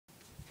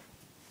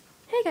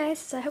Hey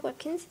guys, it's I Hope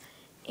Webkins,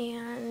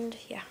 and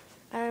yeah,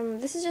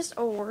 this is just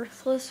a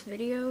worthless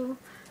video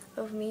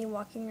of me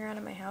walking around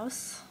in my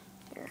house.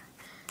 Here,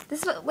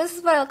 this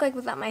is what I look like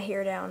without my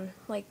hair down.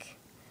 Like,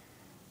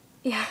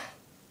 yeah,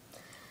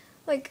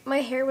 like my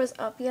hair was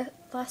up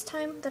last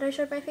time that I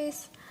showed my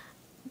face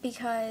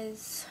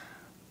because,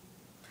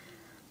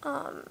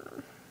 like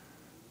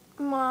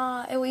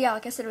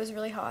I said, it was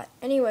really hot.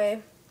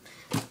 Anyway,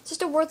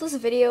 just a worthless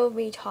video of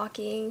me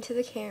talking to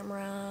the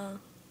camera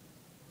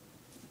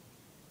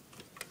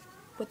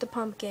with the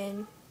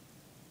pumpkin.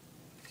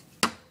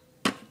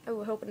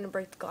 Oh, hoping to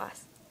break the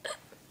glass.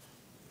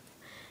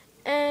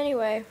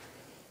 Anyway,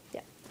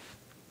 yeah.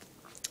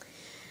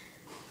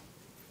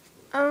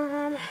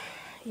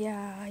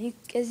 Yeah,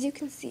 as you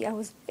can see, I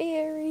was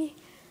very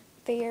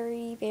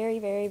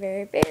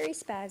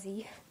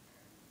spazzy,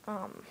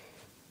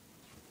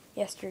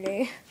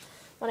 yesterday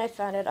when I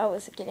found out I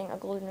was getting a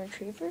golden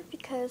retriever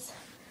because,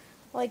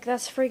 like,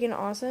 that's freaking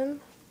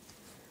awesome.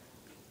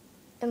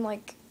 And,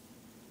 like,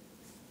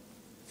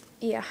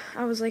 yeah,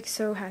 I was, like,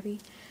 so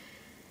happy.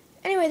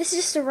 Anyway, this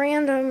is just a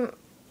random,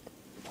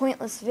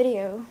 pointless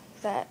video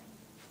that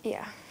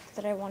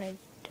I wanted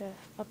to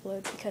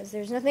upload because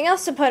there's nothing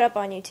else to put up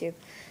on YouTube.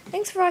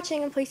 Thanks for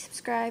watching, and please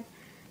subscribe.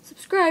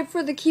 Subscribe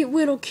for the cute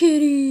little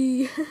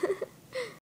kitty.